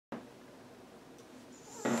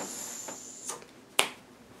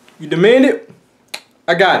You demand it,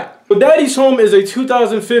 I got it. So Daddy's Home is a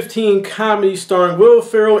 2015 comedy starring Will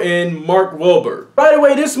Ferrell and Mark Wahlberg. By the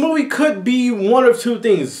way, this movie could be one of two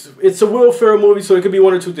things. It's a Will Ferrell movie, so it could be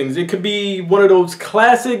one of two things. It could be one of those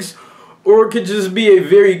classics, or it could just be a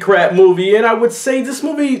very crap movie. And I would say this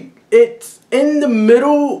movie, it's in the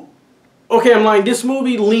middle. Okay, I'm lying. This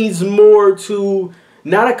movie leans more to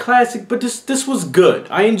not a classic, but this was good.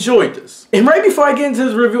 I enjoyed this. And right before I get into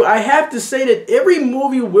this review, I have to say that every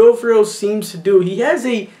movie Will Ferrell seems to do, he has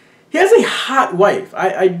a hot wife.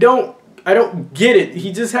 I don't get it.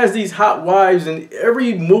 He just has these hot wives, and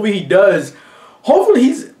every movie he does, hopefully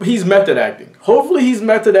he's method acting. Hopefully he's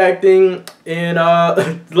method acting. And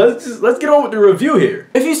let's get on with the review here.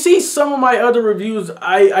 If you see some of my other reviews,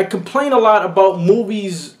 I complain a lot about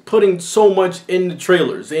movies putting so much in the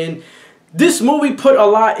trailers, and this movie put a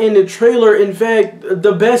lot in the trailer. In fact,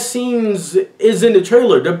 the best scenes is in the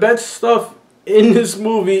trailer. The best stuff in this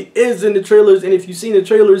movie is in the trailers, and if you've seen the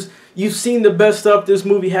trailers, you've seen the best stuff this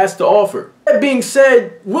movie has to offer. That being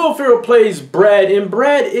said, Will Ferrell plays Brad, and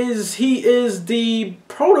Brad is the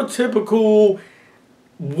prototypical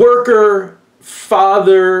worker,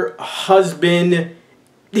 father, husband.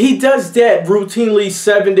 He does that routinely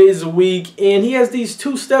 7 days a week, and he has these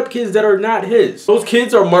two stepkids that are not his. Those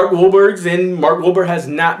kids are Mark Wahlberg's, and Mark Wahlberg has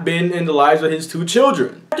not been in the lives of his two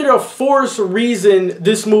children. After the forced reason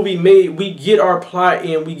this movie made, we get our plot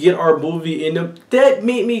and we get our movie, and that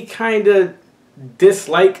made me kind of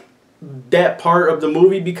dislike that part of the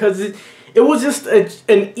movie, because it was just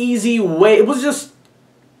an easy way. It was just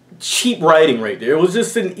cheap writing right there. It was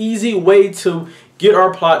just an easy way to get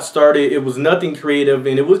our plot started. It was nothing creative,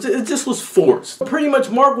 and it just was forced. Pretty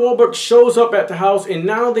much Mark Wahlberg shows up at the house, and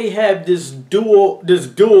now they have this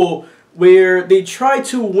duel where they try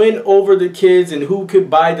to win over the kids and who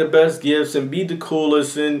could buy the best gifts and be the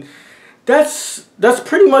coolest, and that's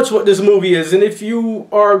pretty much what this movie is. And if you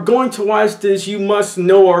are going to watch this, you must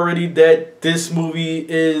know already that this movie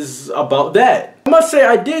is about that. I must say,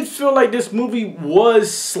 I did feel like this movie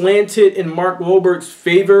was slanted in Mark Wahlberg's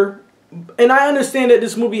favor. And I understand that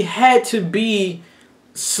this movie had to be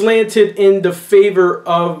slanted in the favor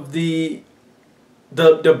of the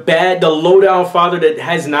low-down father that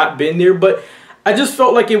has not been there, but I just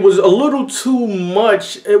felt like it was a little too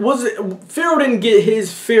much. Ferrell didn't get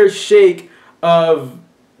his fair shake of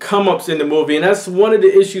come-ups in the movie, and that's one of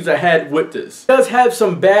the issues I had with this. It does have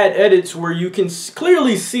some bad edits where you can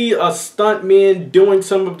clearly see a stuntman doing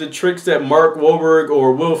some of the tricks that Mark Wahlberg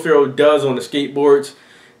or Will Ferrell does on the skateboards.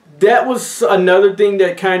 That was another thing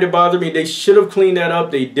that kind of bothered me. They should have cleaned that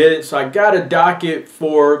up. They didn't. So I got a docket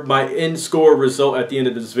for my end score result at the end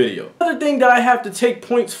of this video. Another thing that I have to take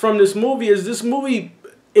points from this movie is this movie,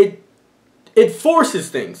 it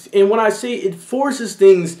forces things. And when I say it forces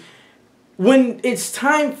things, when it's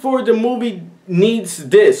time for the movie needs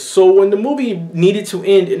this. So when the movie needed to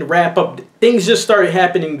end and wrap up, things just started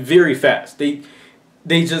happening very fast. They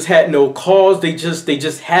just had no cause. They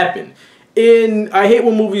just happened. And I hate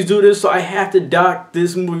when movies do this, so I have to dock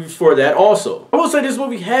this movie for that also. I will say this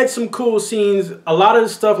movie had some cool scenes. A lot of the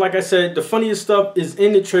stuff, like I said, the funniest stuff is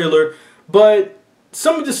in the trailer, but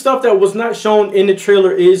some of the stuff that was not shown in the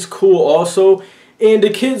trailer is cool also. And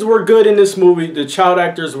the kids were good in this movie. The child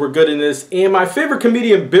actors were good in this. And my favorite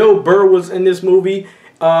comedian, Bill Burr, was in this movie.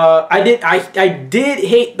 I did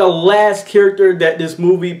hate the last character that this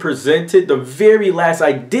movie presented. The very last.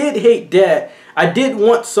 I did hate that. I did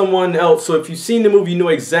want someone else, so if you've seen the movie, you know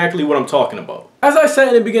exactly what I'm talking about. As I said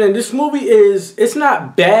in the beginning, this movie it's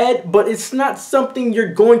not bad, but it's not something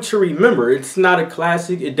you're going to remember. It's not a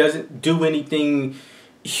classic. It doesn't do anything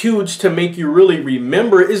huge to make you really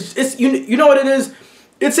remember. You know what it is?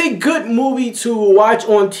 It's a good movie to watch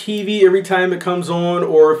on TV every time it comes on,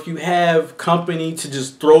 or if you have company to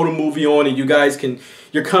just throw the movie on and you guys can,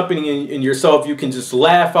 your company and yourself, you can just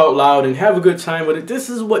laugh out loud and have a good time with it. This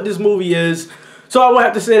is what this movie is. So I will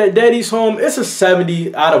have to say that Daddy's Home, it's a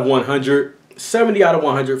 70 out of 100. 70 out of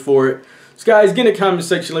 100 for it. So guys, get in the comment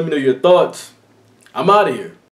section, let me know your thoughts. I'm out of here.